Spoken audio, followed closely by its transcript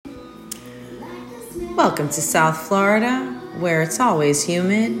Welcome to South Florida, where it's always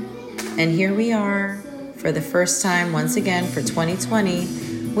humid. And here we are for the first time once again for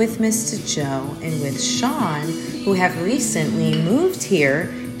 2020 with Mr. Joe and with Sean, who have recently moved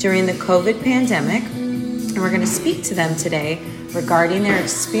here during the COVID pandemic. And we're going to speak to them today regarding their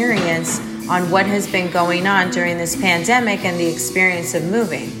experience on what has been going on during this pandemic and the experience of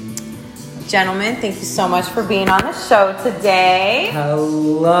moving. Gentlemen, thank you so much for being on the show today.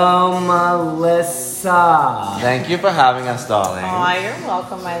 Hello, Melissa. Thank you for having us, darling. Oh, you're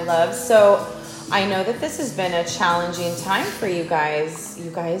welcome, my love. So, I know that this has been a challenging time for you guys. You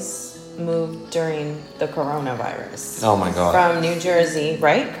guys moved during the coronavirus. Oh, my God. From New Jersey,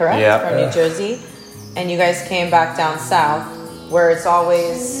 right? Correct? Yeah. From New Jersey. And you guys came back down south, where it's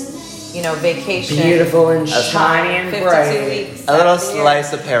always, vacation. Beautiful and shiny and 52 bright. weeks. A little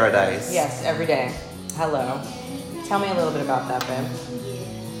slice of paradise. Yes, every day. Hello. Tell me a little bit about that, babe.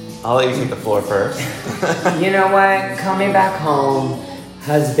 I'll let you take the floor first. You know what? Coming back home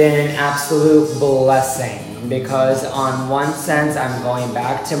has been an absolute blessing because on one sense, I'm going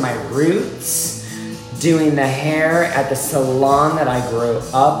back to my roots, doing the hair at the salon that I grew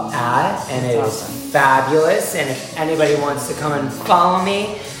up at, and it is fabulous. And if anybody wants to come and follow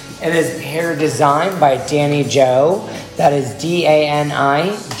me, it is hair design by Danny Joe. That is DANIJO.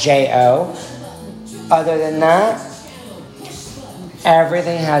 Other than that,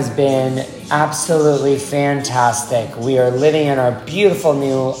 everything has been absolutely fantastic. We are living in our beautiful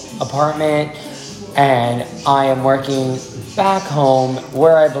new apartment, and I am working back home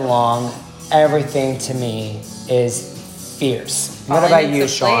where I belong. Everything to me is fierce. What about you,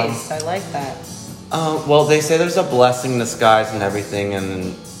 Sean? I like that. Well, they say there's a blessing in disguise and everything,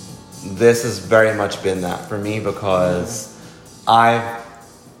 and this has very much been that for me because I've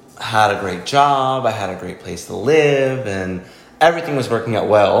had a great job, I had a great place to live, and everything was working out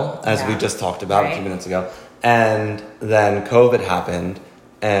well, as we just talked about a few minutes ago. And then COVID happened,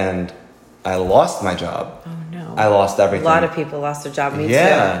 and I lost my job. Oh, no. I lost everything. A lot of people lost their job. Me too.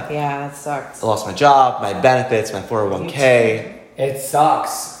 Yeah. Yeah, that sucks. I lost my job, my benefits, my 401k. It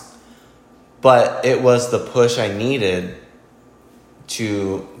sucks. But it was the push I needed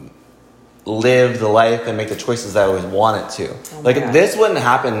to live the life and make the choices that I always wanted to. This wouldn't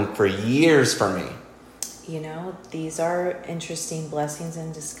happen for years for me. These are interesting blessings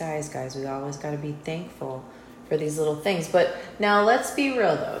in disguise, guys. We always got to be thankful for these little things. But now let's be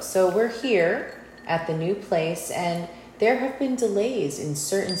real, though. So we're here at the new place, and there have been delays in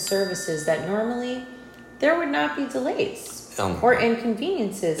certain services that normally there would not be delays or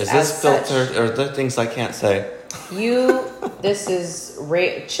inconveniences. Is this filtered, or are there things I can't say? This is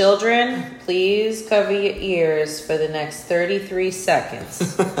children, please cover your ears for the next 33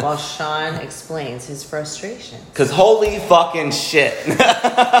 seconds while Sean explains his frustration. Because holy fucking shit. Oh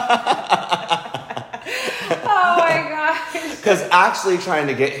my gosh. Because actually trying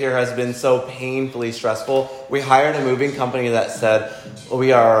to get here has been so painfully stressful. We hired a moving company that said,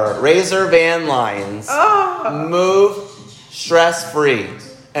 we are Razor Van Lines. Move stress-free.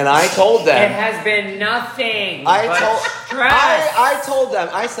 And I told them... It has been nothing I told them,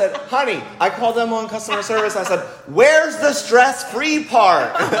 I said, honey, I called them on customer service. I said, where's the stress-free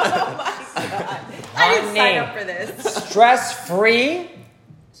part? Oh my God. I didn't sign up for this. Stress-free?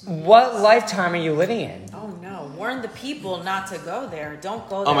 What lifetime are you living in? Oh no, warn the people not to go there. Don't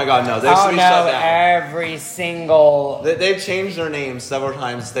go there. Oh my God, no. They should be shut down. Every single... They've changed their names several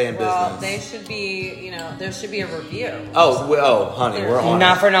times to stay in business. They should be, there should be a review. Honey, we're on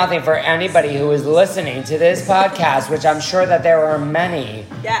Not for nothing, for anybody who is listening to this podcast, which I'm sure that there are many.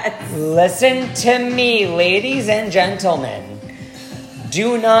 Yes. Listen to me, ladies and gentlemen.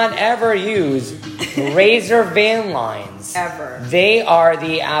 Do not ever use Razor Van Lines. Ever. They are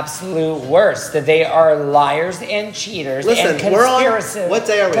the absolute worst. They are liars and cheaters. Listen, and we're on... What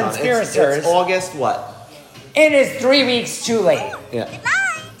day are we on? Conspirators. It's August what? It is 3 weeks too late. Yeah.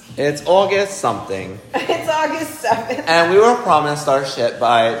 It's August something. It's August 7th. And we were promised our shit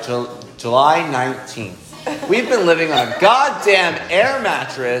by July 19th. We've been living on a goddamn air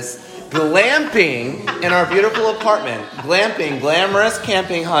mattress, glamping in our beautiful apartment. Glamping, glamorous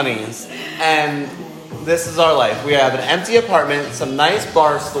camping honeys. And this is our life. We have an empty apartment, some nice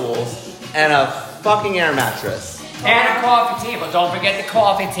bar stools, and a fucking air mattress. And a coffee table. Don't forget the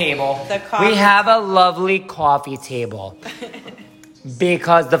coffee table. We have a lovely coffee table.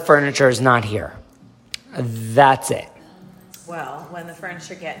 Because the furniture is not here. That's it. Well, when the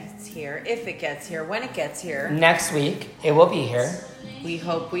furniture gets here, if it gets here, when it gets here, Next week, it will be here. we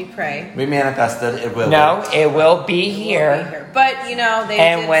hope, we pray. We manifested it will. No, it will be It will be here. here. But, you know, they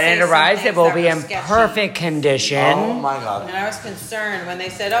And did when say it some arrives, it things will that be were in sketchy. perfect condition. Oh my god. And I was concerned when they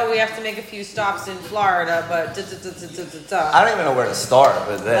said, "Oh, we have to make a few stops in Florida," but I don't even know where to start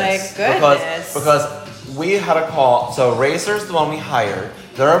with this. My goodness. Because we had a call. So Razor's the one we hired.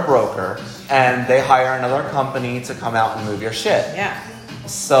 They're a broker, and they hire another company to come out and move your shit. Yeah.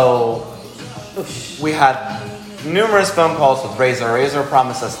 So we had numerous phone calls with Razor. Razor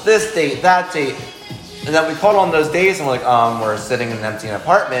promised us this date, that date. And then we called on those days and we're like, we're sitting in an empty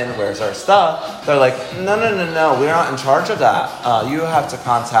apartment. Where's our stuff? They're like, no. We're not in charge of that. You have to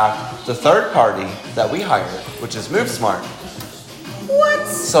contact the third party that we hired, which is MoveSmart. What?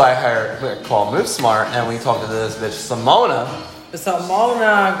 So we called MoveSmart and we talked to this bitch, Simona. So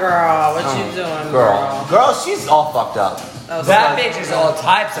Mona, girl, what you doing, girl? Girl, she's all fucked up. Oh, That bitch is all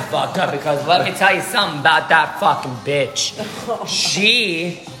types of fucked up because let me tell you something about that fucking bitch.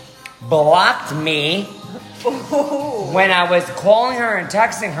 She blocked me when I was calling her and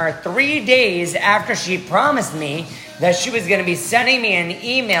texting her 3 days after she promised me that she was going to be sending me an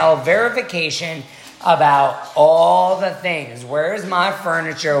email verification about all the things. Where's my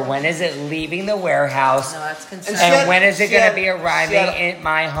furniture? When is it leaving the warehouse? No, that's And concerning. And when is it she going to had- be she arriving had- in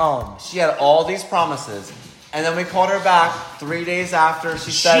my home? She had all these promises. And then we called her back 3 days after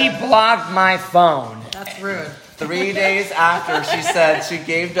she said... She blocked my phone. That's rude. 3 days after she said she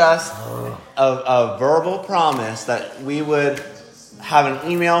gave us a verbal promise that we would have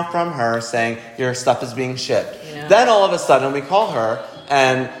an email from her saying your stuff is being shipped. Yeah. Then all of a sudden we call her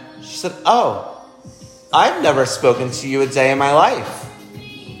and she said, I've never spoken to you a day in my life.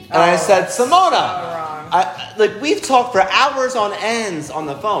 And I said, Simona, wrong. we've talked for hours on ends on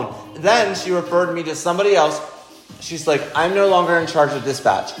the phone. Then she referred me to somebody else. She's like, I'm no longer in charge of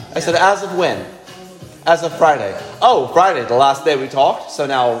dispatch. I said, as of when? As of Friday. Oh, Friday, the last day we talked. So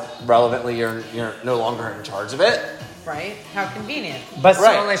now, relevantly, you're no longer in charge of it. Right? How convenient. But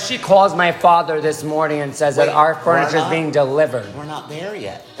Right. so unless she calls my father this morning and says that Wait, our we're furniture is not- being delivered. We're not there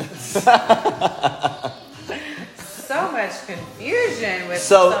yet. So much confusion with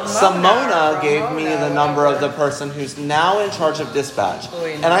So Simona Simona gave me the number of the person who's now in charge of dispatch.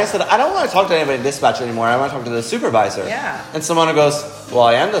 Oy, And I said, I don't want to talk to anybody in dispatch anymore. I want to talk to the supervisor. Yeah. And Simona goes, well,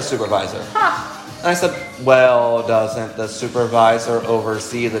 I am the supervisor. Huh. And I said, well, doesn't the supervisor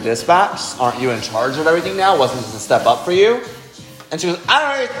oversee the dispatch? Aren't you in charge of everything now? Wasn't this a step up for you? And she goes,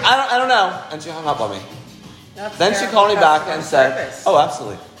 I don't know. And she hung up on me. That's Then she terrible called me back customer and said, service. oh,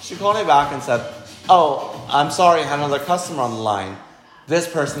 absolutely. She called me back and said, oh, I'm sorry, I had another customer on the line. This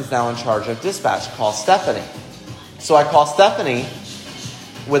person's now in charge of dispatch. Call Stephanie. So I call Stephanie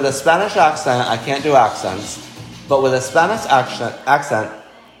with a Spanish accent. I can't do accents. But with a Spanish accent,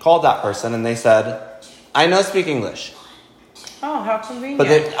 called that person and they said, I know speak English. Oh, how convenient.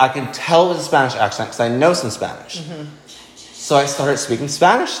 But I can tell with a Spanish accent because I know some Spanish. Mm-hmm. So I started speaking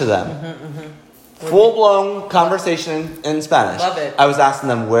Spanish to them. Full-blown conversation in Spanish. Love it. I was asking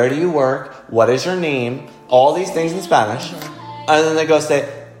them, where do you work? What is your name? All these things in Spanish. Mm-hmm. And then they go say,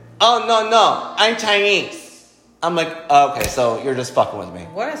 oh, no, I'm Chinese. I'm like, okay, so you're just fucking with me.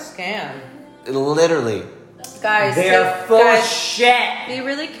 What a scam. Literally. Guys, They're full of shit. be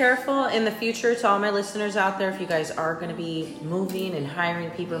really careful in the future to all my listeners out there. If you guys are going to be moving and hiring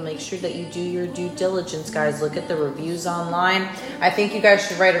people, make sure that you do your due diligence, guys. Look at the reviews online. I think you guys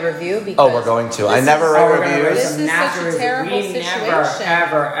should write a review because Oh, we're going to. I never write We're gonna reviews. write This some is nasty such a reviews. terrible We never, situation.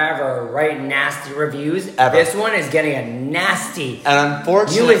 ever write nasty reviews. Ever. This one is getting a nasty. And You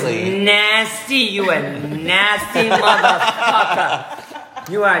unfortunately... is nasty. You a nasty motherfucker.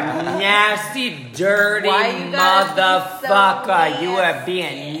 You are nasty, dirty Why you gotta be so motherfucker. You are nasty?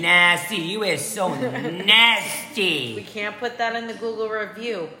 being nasty. You is so We nasty. can't put that in the Google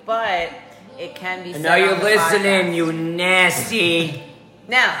review, but it can be I said know you're on the listening, podcast. you nasty.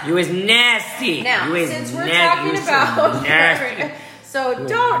 Now, You is nasty. Now, you is since we're nasty. talking You so about nasty. so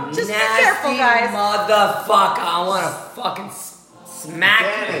don't just be Nasty careful, guys. Motherfucker, I want to fucking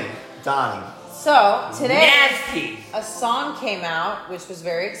smack you. Donnie. So today, Nasty. a song came out, which was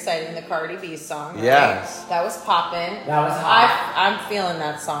very exciting. The Cardi B song. Right? Yes. that was popping. That was hot. I'm feeling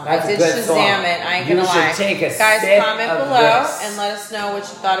that song. That's I a did good Shazam song. it. I ain't You gonna should lie. take a Guys, sip comment of below this. and let us know what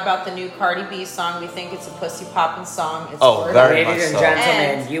you thought about the new Cardi B song. We think it's a pussy popping song. It's Oh, worth very it. much Ladies and so.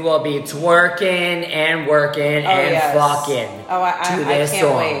 gentlemen, And- you will be twerking and working and yes. fucking Oh, I to this can't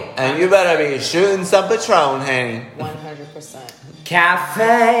song. wait. And you better be shooting some Patron, honey. 100%.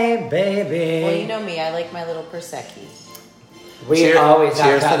 Cafe, baby. Well, you know me. I like my little prosecco. we Cheers- always have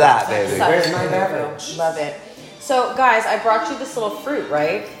cheers to that, baby. Where's my beverage? Love it. So guys, I brought you this little fruit,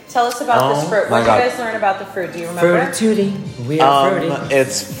 right? Tell us about this fruit. What did you guys learn about the fruit? Do you remember? Fruity. We are fruity.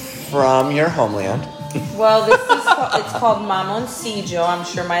 It's from your homeland. Well, it's called mamoncillo. I'm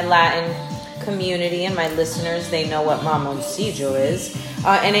sure my Latin community and my listeners, they know what mamoncillo is.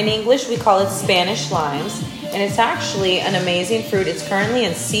 And in English, we call it Spanish limes. And it's actually an amazing fruit. It's currently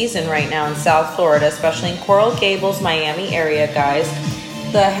in season right now in South Florida, especially in Coral Gables, Miami area, guys.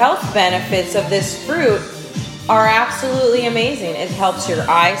 The health benefits of this fruit are absolutely amazing. It helps your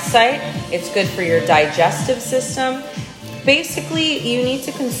eyesight. It's good for your digestive system. Basically, you need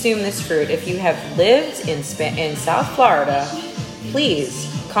to consume this fruit. If you have lived in South Florida, please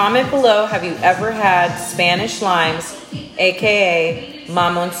comment below. Have you ever had Spanish limes, aka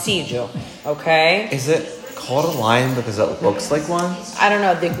mamoncillo? Okay. Is it called a lime because it looks like one? I don't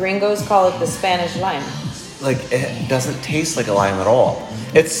know. The gringos call it the Spanish lime. Like, it doesn't taste like a lime at all.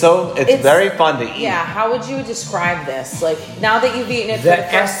 It's very fun to eat. Yeah, how would you describe this? Like, now that you've eaten it for the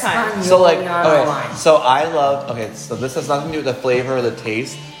first time. So like, okay, so I love, so this has nothing to do with the flavor or the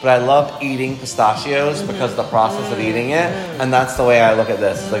taste, but I love eating pistachios because of the process of eating it, and that's the way I look at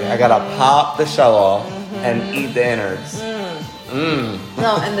this. Like, I gotta pop the shell off and eat the innards.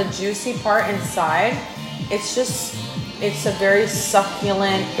 No, and the juicy part inside, it's a very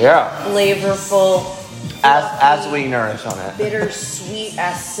succulent, flavorful, as we nourish on it. Bittersweet,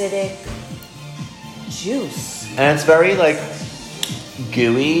 acidic juice. And it's very like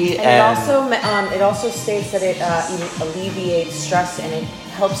gooey, and it also states that it alleviates stress and it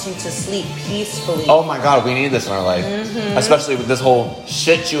helps you to sleep peacefully. Oh my God, we need this in our life, especially with this whole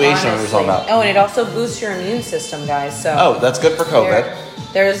situation we were talking about. Oh, and it also boosts your immune system, guys. So that's good for COVID.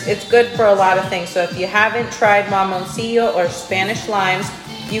 It's good for a lot of things. So if you haven't tried mamoncillo or Spanish limes,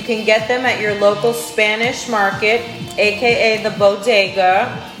 you can get them at your local Spanish market, aka the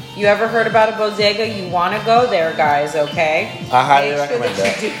bodega. You ever heard about a bodega? You want to go there, guys, okay? I highly recommend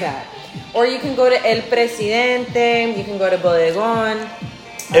that. You do that. Or you can go to El Presidente, you can go to Bodegon.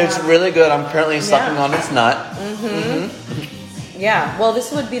 It's really good. I'm currently sucking on its nut. Yeah, well,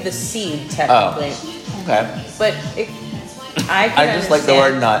 this would be the seed, technically. Oh, okay. But I just like the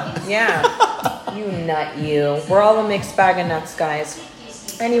word nut. Yeah. You nut, you. We're all a mixed bag of nuts, guys.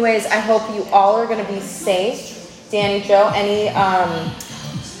 Anyways, I hope you all are going to be safe. Danny Joe, any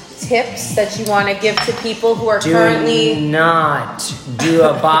tips that you want to give to people who are currently... Do not do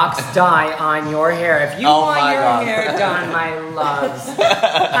a box dye on your hair. If you want your hair done, my loves,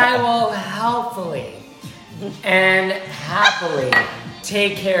 I will helpfully and happily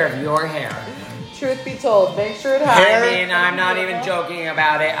take care of your hair. Truth be told, make sure it happens. I mean, I'm not even joking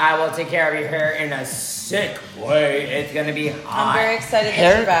about it. I will take care of your hair in a sick way. It's going to be hot. I'm very excited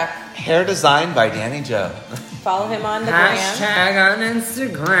that you're back. Hair design by Danny Joe. Follow him on the gram. Hashtag on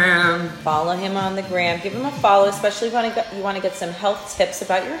Instagram. Follow him on the gram. Give him a follow, especially if you want to get some health tips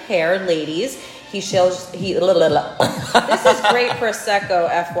about your hair, ladies. This is great Prosecco,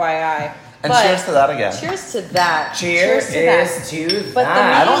 FYI. And cheers to that again. Cheers to that. Cheers to that. But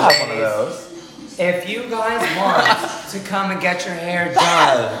I don't have one of those. If you guys want to come and get your hair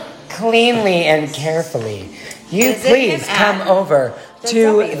done cleanly and carefully, you please come over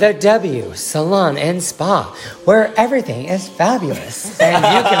to the W Salon and Spa, where everything is fabulous and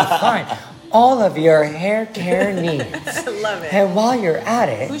you can find all of your hair care needs. I love it. And while you're at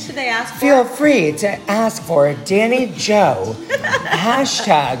it, who should they ask for? Feel free to ask for Danny Joe.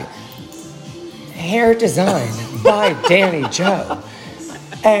 Hashtag hair design by Danny Joe.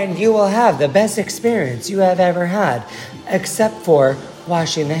 And you will have the best experience you have ever had, except for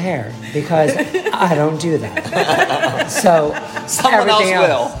washing the hair, because I don't do that. So someone everything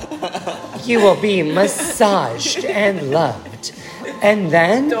else will. You will be massaged and loved. And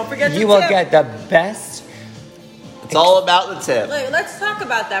then don't forget you will get the best. It's all about the tip. Let's talk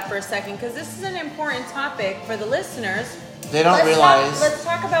about that for a second, because this is an important topic for the listeners. They don't realize. Let's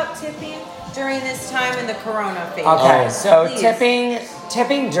talk about tipping during this time in the corona phase. Okay, so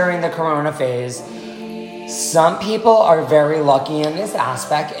tipping during the corona phase, some people are very lucky in this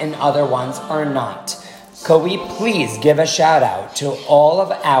aspect and other ones are not. Could we please give a shout out to all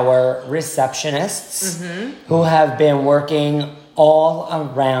of our receptionists who have been working all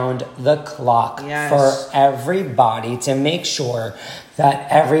around the clock for everybody to make sure that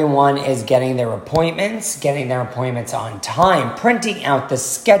everyone is getting their appointments on time, printing out the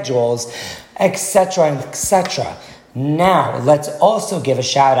schedules, etc., etc. Now, let's also give a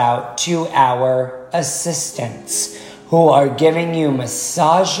shout out to our assistants who are giving you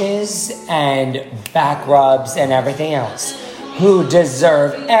massages and back rubs and everything else, who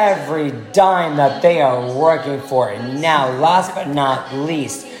deserve every dime that they are working for. And now, last but not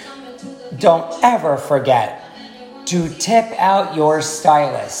least, don't ever forget to tip out your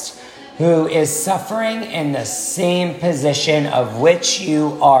stylist who is suffering in the same position of which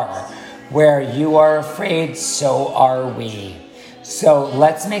you are. Where you are afraid, so are we. So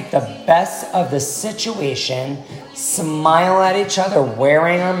let's make the best of the situation, smile at each other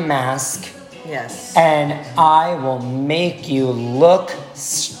wearing our mask, Yes. and I will make you look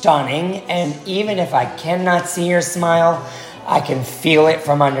stunning. And even if I cannot see your smile, I can feel it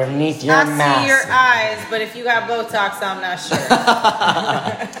from underneath your mask. I see your eyes, but if you got Botox, I'm not sure.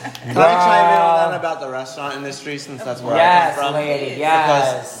 Can I chime in on that about the restaurant industry, since that's where I come from? lady,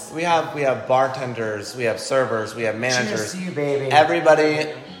 yes. Because we have bartenders, we have servers, we have managers. Cheers to you, baby.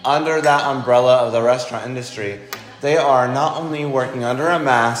 Everybody under that umbrella of the restaurant industry, they are not only working under a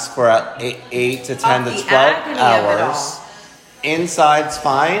mask for 8 to 10 to the 12 agony of it hours. all. Inside's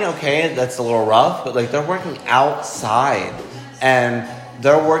fine, okay, that's a little rough, but like they're working outside and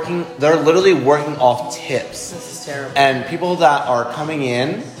they're literally working off tips. This is terrible. And people that are coming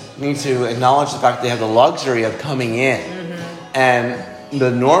in need to acknowledge the fact they have the luxury of coming in. Mm-hmm. And the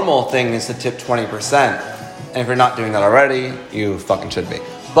normal thing is to tip 20%. And if you're not doing that already, you fucking should be.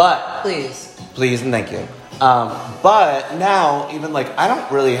 But please and thank you. But now, even like, I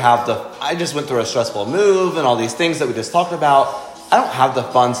don't really have I just went through a stressful move and all these things that we just talked about. I don't have the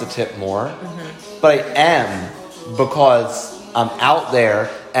funds to tip more, but I am, because I'm out there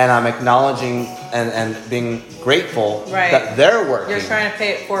and I'm acknowledging and being grateful that they're working. You're trying to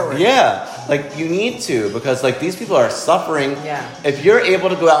pay it forward. Yeah, like you need to, because like these people are suffering. Yeah. If you're able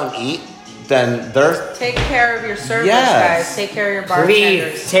to go out and eat, then they're... Take care of your servers, Yes. guys. Take care of your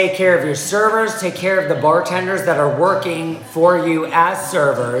bartenders. Please take care of your servers. Take care of the bartenders that are working for you as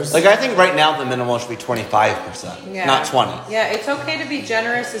servers. Like, I think right now the minimum should be 25%, Yeah. not 20. Yeah, it's okay to be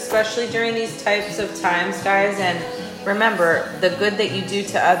generous, especially during these types of times, guys. And remember, the good that you do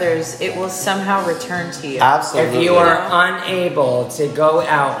to others, it will somehow return to you. Absolutely. If you are unable to go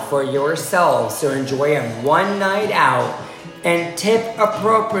out for yourselves to enjoy a one night out and tip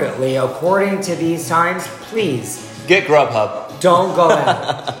appropriately according to these times, please Get Grubhub. don't go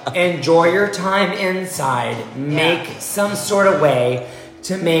out. Enjoy your time inside. Make some sort of way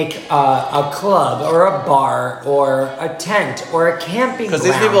to make a club or a bar or a tent or a camping ground. Because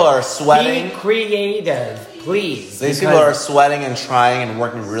these people are sweating. Be creative, please. These people are sweating and trying and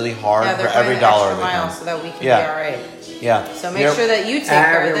working really hard for every dollar they mile can. so that we can be Yeah. all right. Yeah. So make sure that you take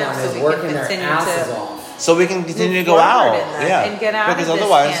care of them Everyone so is we working can their continue asses to off. So we can continue move to go out. forward in that Yeah. and get out because of this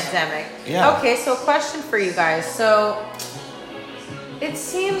otherwise, pandemic. Yeah. Okay, so question for you guys. So it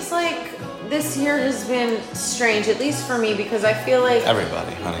seems like this year has been strange, at least for me, because I feel like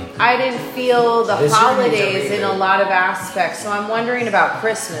everybody, honey. I didn't feel the This year holidays needs a in a reboot. lot of aspects. So I'm wondering about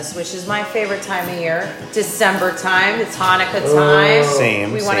Christmas, which is my favorite time of year. December time, it's Hanukkah time.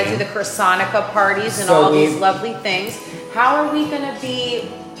 Same, We want to same. do the Chrishanukkah parties and So all these we- lovely things. How are we going to be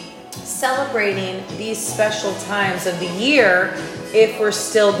celebrating these special times of the year if we're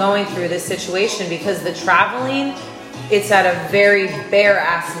still going through this situation? Because the traveling, it's at a very bare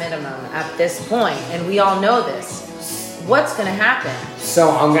ass minimum at this point, and we all know this. What's going to happen? So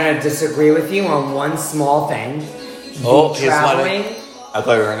I'm going to disagree with you on one small thing. Oh, The he's traveling. I thought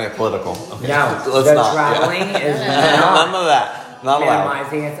we were going to get political. Okay. No, Let's the not. traveling Yeah. is None not of that. Not allowed.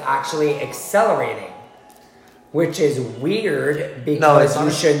 minimizing. It's actually accelerating, which is weird No, because it's you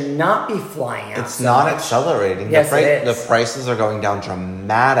not. should not be flying out. It's so not much. accelerating. Yes, the, it is. the prices are going down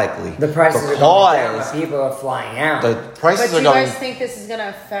dramatically. The prices are going down, because but people are flying out. the prices But are do you going. guys think this is going to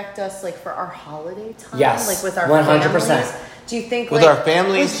affect us, like, for our holiday time? Yes, Like, with our 100%. families? Do you think, With like, our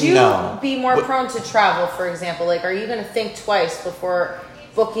families, would you no. be more But- prone to travel, for example? Like, are you going to think twice before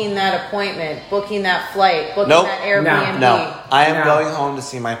booking that appointment, booking that flight, booking Nope. that Airbnb? No, I am No. going home to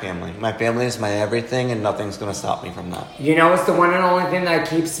see my family. My family is my everything, and nothing's going to stop me from that. You know what's the one and only thing that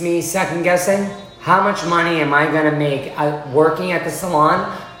keeps me second guessing? How much money am I going to make working at the salon?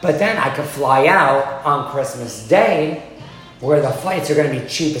 But then I could fly out on Christmas Day where the flights are going to be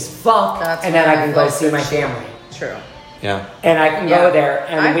cheap as fuck, That's and then when I can my go flights see are my cheap. family. True. Yeah. And I can Yeah. go there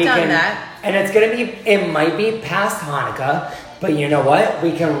and I've we done can that. and it's going to be, it might be past Hanukkah, but you know what?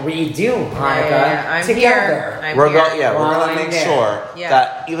 We can redo Hanukkah I'm together. here. I'm We're here. going. Yeah, we're While going I'm to make there. sure Yeah.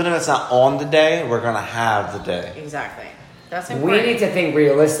 that even if it's not on the day, we're going to have the day. Exactly. That's We important. need to think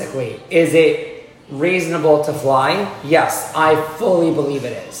realistically. Is it reasonable to fly? Yes, I fully believe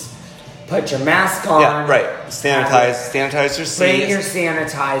it is. Put your mask on. Yeah, right. Sanitize your Bring your seats.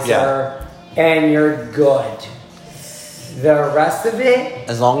 sanitizer, and you're good. The rest of it,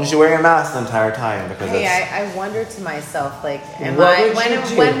 As long as you wear your mask the entire time, because Hey, it's. I wonder to myself, like, What would you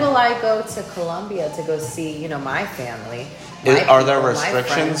do? when will I go to Colombia to go see, my family? Are there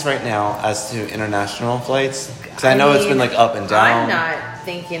restrictions right now as to international flights? Because I know it's been like up and down. I'm not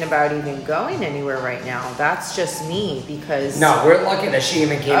thinking about even going anywhere right now. That's just me because No, we're lucky that she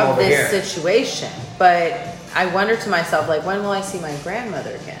even came of over this here. situation. But I wonder to myself, like, when will I see my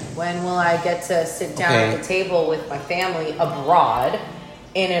grandmother again? When will I get to sit down at the table with my family abroad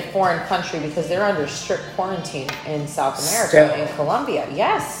in a foreign country because they're under strict quarantine in South America, in Colombia?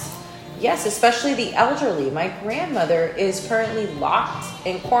 Yes, especially the elderly. My grandmother is currently locked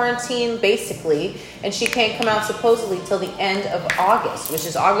in quarantine, basically, and she can't come out supposedly till the end of August, which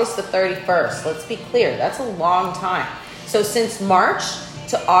is August the 31st. Let's be clear, that's a long time. So since March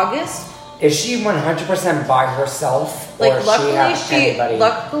to August, is she 100% by herself, or like anybody?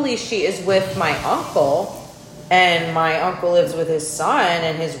 luckily she is with my uncle, and my uncle lives with his son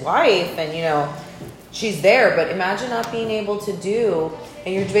and his wife, and she's there. But imagine not being able to do.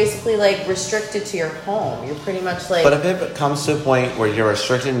 And you're basically like restricted to your home. You're pretty much like. But if it comes to a point where you're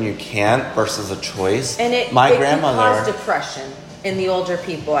restricted and you can't versus a choice, and it grandmother can cause depression in the older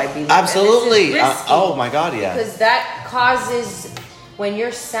people, I believe. Absolutely. Oh my God, yeah. Because that causes, when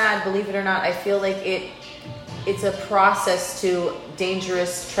you're sad, believe it or not, I feel like it's a process to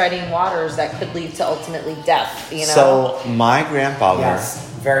dangerous treading waters that could lead to ultimately death. So my grandfather. Yes,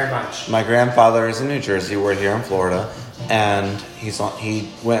 very much. My grandfather is in New Jersey. We're here in Florida. And he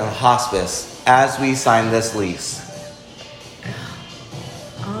went on hospice as we signed this lease.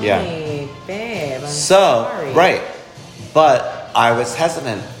 Yeah. Babe, I'm so, sorry. Right. But I was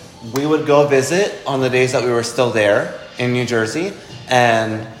hesitant. We would go visit on the days that we were still there in New Jersey.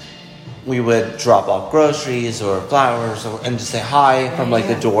 And we would drop off groceries or flowers and just say hi from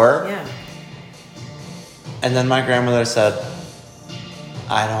the door. Yeah. And then my grandmother said,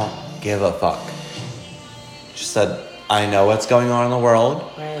 I don't give a fuck. She said, I know what's going on in the world.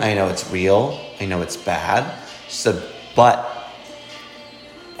 Right. I know it's real. I know it's bad. She said, but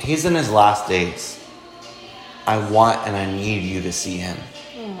he's in his last days. I want and I need you to see him.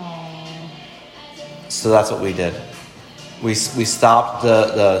 Aww. So that's what we did. We stopped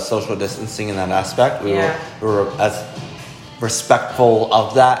the social distancing in that aspect. We were as respectful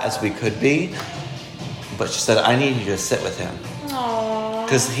of that as we could be. But she said, I need you to sit with him.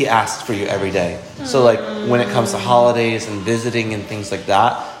 Because he asks for you every day. So when it comes to holidays and visiting and things like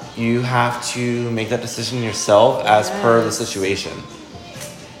that, you have to make that decision yourself as per the situation.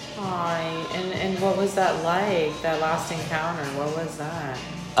 And what was that like, that last encounter? What was that?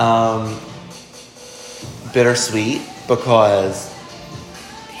 Bittersweet, because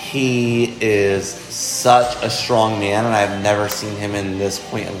he is such a strong man, and I've never seen him in this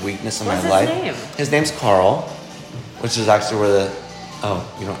point of weakness in my life. What's his name? His name's Carl, which is actually where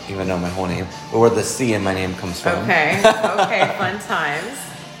you don't even know my whole name, but where the C in my name comes from. Okay, fun times.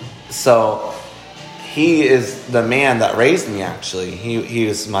 So, he is the man that raised me, actually. He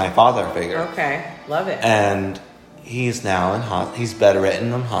was my father figure. Okay, love it. And he's now he's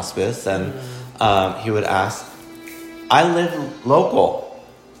bedridden in hospice, and he would ask, I lived local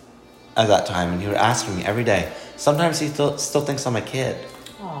at that time, and he would ask me every day. Sometimes he still thinks I'm a kid.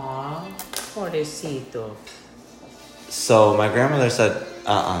 Aw, pobrecito. So my grandmother said,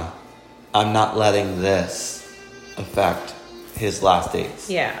 I'm not letting this affect his last days.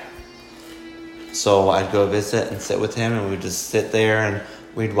 Yeah. So I'd go visit and sit with him, and we'd just sit there and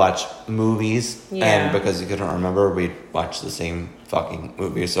we'd watch movies. Yeah. And because he couldn't remember, we'd watch the same fucking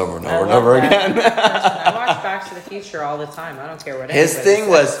movies over and over and over again. I watch Back to the Future all the time. I don't care what his thing says.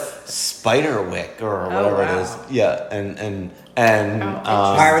 was Spiderwick or whatever it is. Yeah, and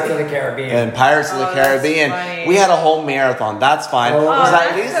Pirates of the Caribbean. And Pirates of the Caribbean. Funny. We had a whole marathon. That's fine. Oh,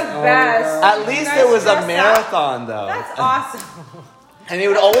 that's at least, the best. at You least guys it was a dressed marathon, up? though. That's awesome. And he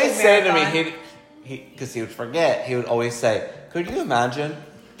would always say to Marathon. me, because he would forget, he would always say, could you imagine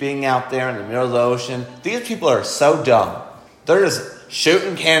being out there in the middle of the ocean? These people are so dumb. They're just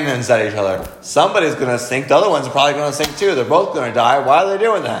shooting cannons at each other. Somebody's going to sink. The other ones are probably going to sink too. They're both going to die. Why are they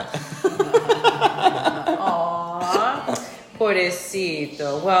doing that? Aww,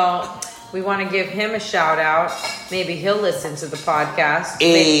 pobrecito. Well, we want to give him a shout out. Maybe he'll listen to the podcast.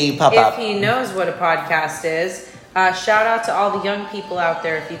 Hey, Papa. If he knows what a podcast is. Shout out to all the young people out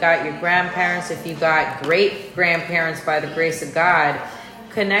there. If you got your grandparents, if you got great grandparents by the grace of God,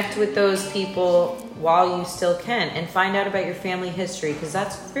 connect with those people while you still can and find out about your family history, because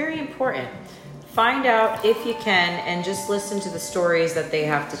that's very important. Find out if you can and just listen to the stories that they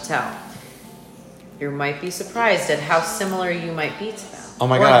have to tell. You might be surprised at how similar you might be to them. Oh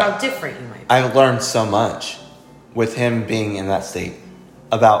my or God. how different you might be. I've learned so much with him being in that state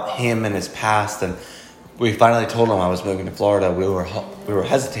about him and his past. And we finally told him I was moving to Florida. We were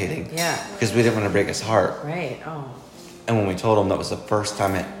hesitating. Yeah. Because we didn't want to break his heart. Right. Oh. And when we told him, that was the first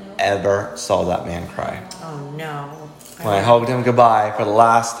time I ever saw that man cry. Oh, no. When I hugged him goodbye for the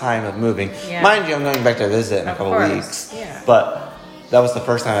last time of moving. Yeah. Mind you, I'm going back to visit in a Of couple course, weeks. yeah. But that was the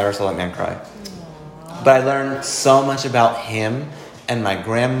first time I ever saw that man cry. But I learned so much about him and my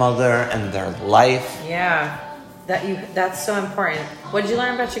grandmother and their life. Yeah. That's so important. What did you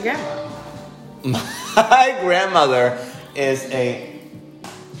learn about your grandma? My grandmother is a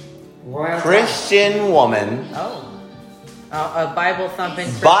Christian woman. Oh. A Bible thumping.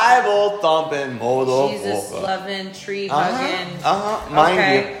 Bible thumping, Jesus loving, tree hugging. Mind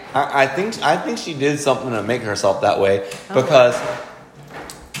Okay. you, I think she did something to make herself that way because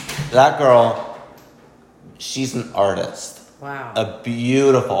that girl, she's an artist. Wow. A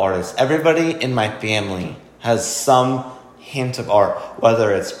beautiful artist. Everybody in my family has some hint of art,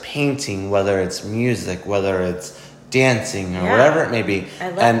 whether it's painting, whether it's music, whether it's dancing or whatever it may be. I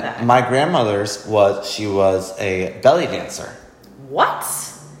love and that. my grandmother's was a belly dancer. What?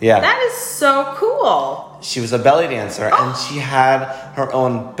 Yeah. That is so cool. She was a belly dancer and she had her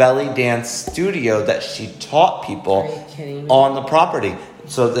own belly dance studio that she taught people Are you kidding me? on the property.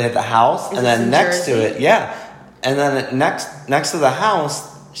 So they had the house Is and this then in next Jersey? to it, and then next to the house,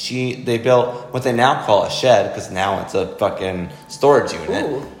 they built what they now call a shed because now it's a fucking storage unit.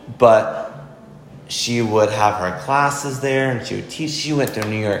 Ooh. But she would have her classes there and she would teach. She went to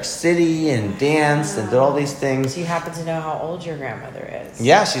New York City and danced and did all these things. Do you happen to know how old your grandmother is?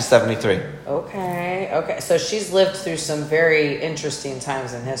 Yeah, she's 73. Okay. So she's lived through some very interesting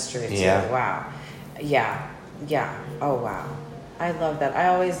times in history too. Yeah. Wow. Yeah. Oh wow. I love that. I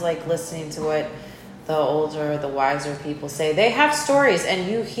always like listening to what the older, the wiser people say. They have stories, and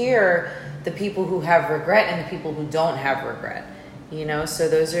you hear the people who have regret and the people who don't have regret. So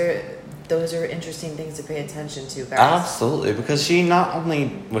those are interesting things to pay attention to, guys. Absolutely, because she not only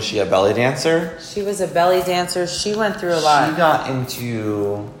was she a belly dancer, She was a belly dancer. She went through a lot. she got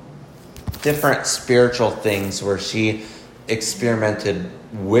into different spiritual things where she experimented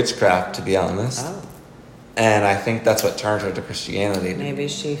witchcraft, to be honest. Oh. And I think that's what turned her to Christianity. Maybe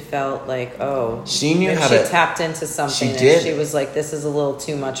she felt like, She knew maybe how she to- tapped into something. She did. And she was like, this is a little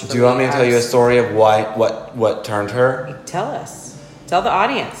too much for me. Do you want me to tell you a story of what turned her? Tell us. Tell the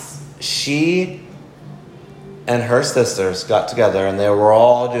audience. She and her sisters got together and they were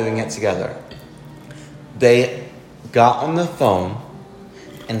all doing it together. They got on the phone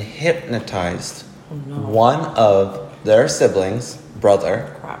and hypnotized one of their siblings,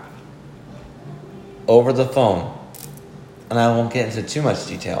 brother, Crap. over the phone. And I won't get into too much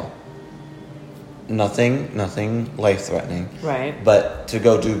detail. Nothing life-threatening. Right. But to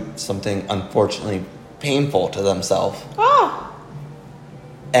go do something unfortunately painful to themselves. Oh.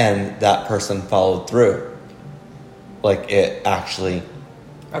 And that person followed through. Like it actually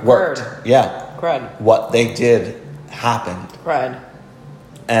Occurred. worked. Yeah. Crud. What they did happened. Crud.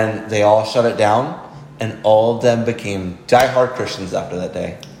 And they all shut it down. And all of them became diehard Christians after that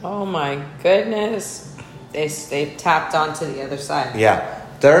day. Oh my goodness. They tapped onto the other side. Yeah.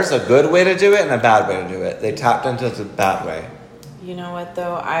 There's a good way to do it and a bad way to do it. They tapped into the bad way. You know what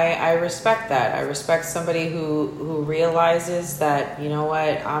though? I respect that. I respect somebody who realizes that, you know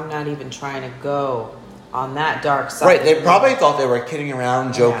what, I'm not even trying to go on that dark side. Right. They probably thought they were kidding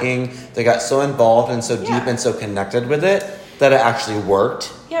around, joking. They got so involved and so deep and so connected with it that it actually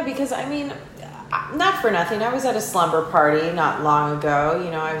worked. Yeah, because I mean, not for nothing. I was at a slumber party not long ago.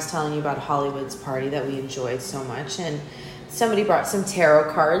 I was telling you about Hollywood's party that we enjoyed so much, and somebody brought some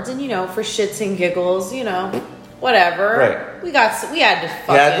tarot cards, and for shits and giggles, whatever. Right. We had to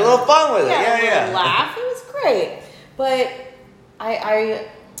fucking had a little fun with it. a Yeah. little laugh. It was great, but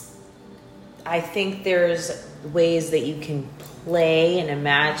I think there's ways that you can play and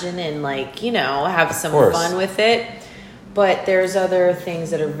imagine and have some fun with it. But there's other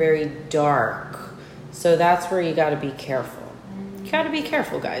things that are very dark. So that's where you got to be careful. You got to be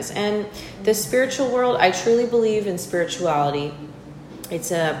careful, guys. And the spiritual world, I truly believe in spirituality.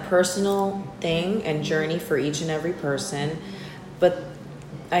 It's a personal thing and journey for each and every person. But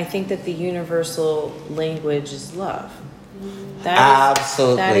I think that the universal language is love.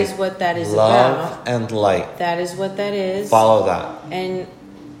 Absolutely. That is what that is Love about. and light. That is what that is. Follow that. And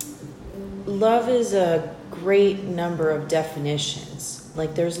love is a great number of definitions.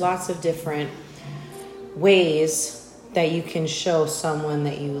 Like there's lots of different ways that you can show someone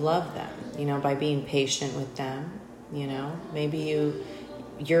that you love them, by being patient with them. Maybe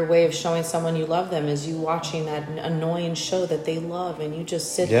your way of showing someone you love them is you watching that annoying show that they love, and you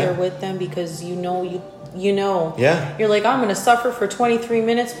just sit there with them because you know. You're like, I'm going to suffer for 23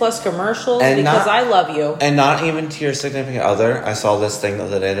 minutes plus commercials because I love you. And not even to your significant other. I saw this thing the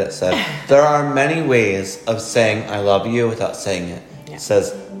other day that said, there are many ways of saying I love you without saying it. Yeah. It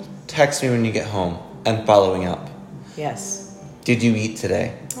says, text me when you get home, and following up. Yes. Did you eat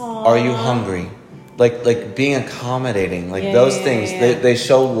today? Aww. Are you hungry? Like being accommodating. Those things, they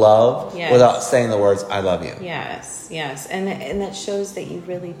show love without saying the words, I love you. Yes. And that shows that you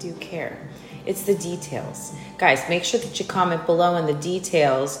really do care. It's the details. Guys, make sure that you comment below in the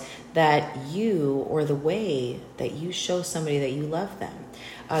details that you, or the way that you show somebody that you love them.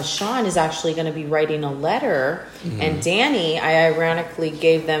 Sean is actually going to be writing a letter, and Danny, I ironically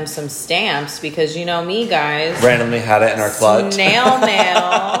gave them some stamps because you know me, guys. Randomly had it in our clutch. Snail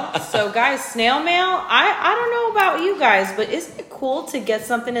mail. So, guys, snail mail, I don't know about you guys, but isn't it cool to get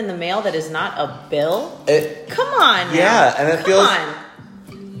something in the mail that is not a bill? Come on now. Yeah, and it feels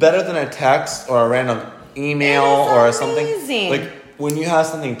better than a text or a random email or something. Like when you have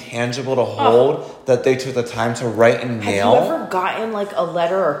something tangible to hold that they took the time to write and mail. Have you ever gotten like a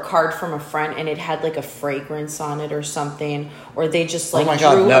letter or card from a friend and it had like a fragrance on it or something, or they just like drew a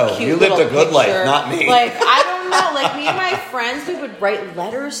cute little picture? You lived a good life, not me. Like I don't know. Like me and my friends, we would write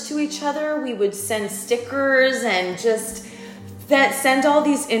letters to each other. We would send stickers and just send all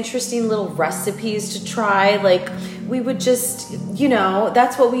these interesting little recipes to try. Like we would just,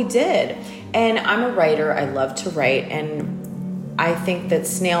 that's what we did. And I'm a writer. I love to write. And I think that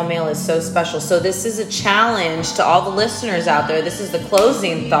snail mail is so special. So this is a challenge to all the listeners out there. This is the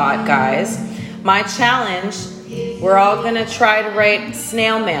closing thought, guys. My challenge, we're all going to try to write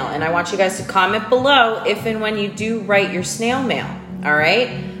snail mail. And I want you guys to comment below if and when you do write your snail mail. All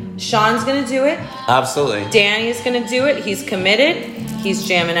right? Sean's going to do it. Absolutely. Danny's going to do it. He's committed. He's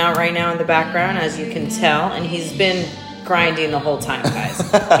jamming out right now in the background, as you can tell. And he's been grinding the whole time, guys.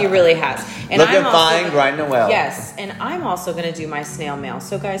 He really has. And looking fine, grinding well. Yes. And I'm also going to do my snail mail.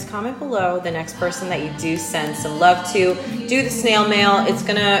 So, guys, comment below the next person that you do send some love to. Do the snail mail. It's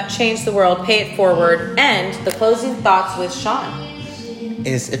going to change the world. Pay it forward. And the closing thoughts with Sean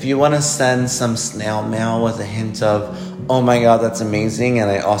is if you want to send some snail mail with a hint of, oh my God, that's amazing, and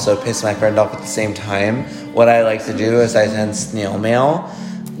I also piss my friend off at the same time, what I like to do is I send snail mail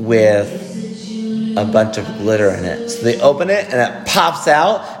with a bunch of glitter in it. So they open it and it pops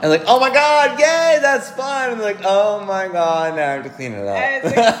out and like, oh my God, yay, that's fun. And like, oh my God, now I have to clean it up. I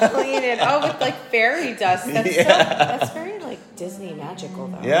have to clean it. Oh, with like fairy dust. That's very like Disney magical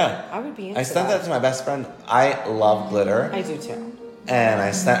though. Yeah. I would be into I sent that to my best friend. I love glitter. I do too. And I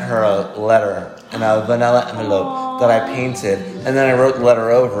sent her a letter in a vanilla envelope that I painted, and then I wrote the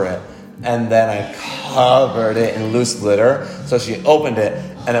letter over it, and then I covered it in loose glitter. So she opened it,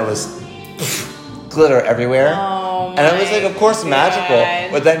 and it was glitter everywhere. Oh, and it was like, of course, magical.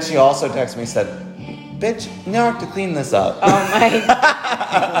 But then she also texted me and said, bitch, now I have to clean this up. Oh my God.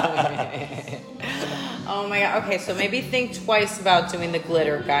 Oh my God. Okay, so maybe think twice about doing the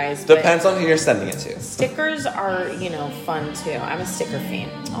glitter, guys. Depends on who you're sending it to. Stickers are, fun too. I'm a sticker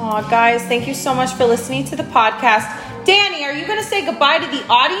fiend. Oh, guys, thank you so much for listening to the podcast. Danny, are you going to say goodbye to the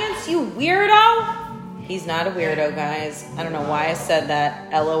audience, you weirdo? He's not a weirdo, guys. I don't know why I said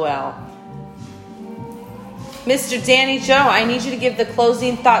that. LOL. Mr. Danny Joe, I need you to give the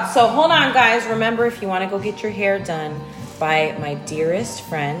closing thoughts. So hold on, guys. Remember, if you want to go get your hair done by my dearest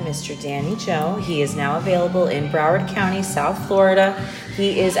friend, Mr. Danny Joe, he is now available in Broward County, South Florida.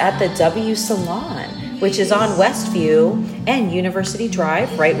 He is at the W Salon, which is on Westview and University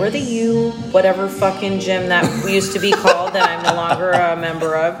Drive, right where the whatever fucking gym that used to be called that I'm no longer a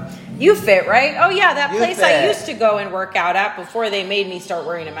member of. You Fit, right? Oh, yeah, that place I used to go and work out at before they made me start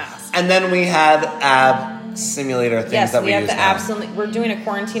wearing a mask. And then we had ab simulator things that we use now. We're doing a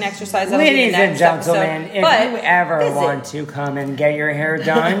quarantine exercise. Ladies and gentlemen, if you ever want to come and get your hair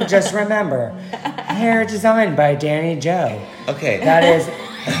done, just remember, hair designed by Danny Joe. Okay. That is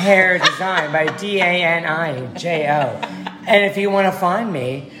hair designed by DANIJO. And if you want to find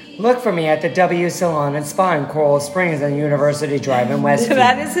me, look for me at the W Salon and Spa in Coral Springs on University Drive in Westview.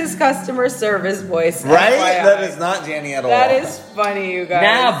 That is his customer service voice. Right? That is not Danny at all. That is funny, you guys.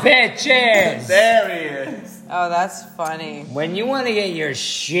 Now, bitches! There he is. Oh, that's funny. When you want to get your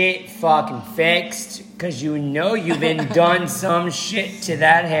shit fucking fixed, because you know you've been done some shit to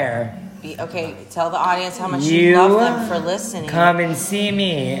that hair. Okay, tell the audience how much you love them for listening. Come and see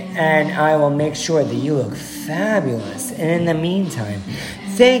me, and I will make sure that you look fabulous. And in the meantime,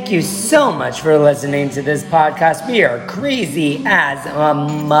 thank you so much for listening to this podcast. We are crazy as a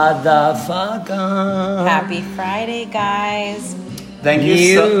motherfucker. Happy Friday, guys. Thank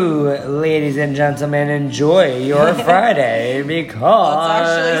you. Ladies and gentlemen, enjoy your Friday because Well, it's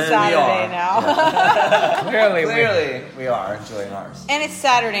actually Saturday are. now. clearly we are enjoying ours. And it's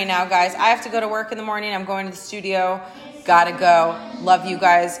Saturday now, guys. I have to go to work in the morning. I'm going to the studio. Gotta go. Love you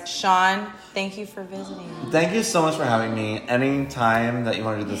guys. Sean, thank you for visiting. Thank you so much for having me. Anytime that you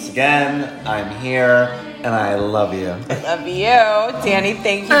want to do this again, I'm here, and I love you. Love you. Danny,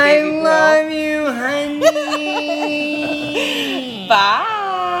 thank you, I baby love you, honey.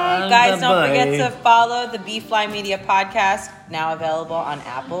 Bye. Guys, don't Bye-bye. forget to follow the B-Fly Media Podcast, now available on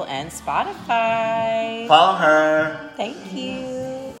Apple and Spotify. Follow her. Thank you.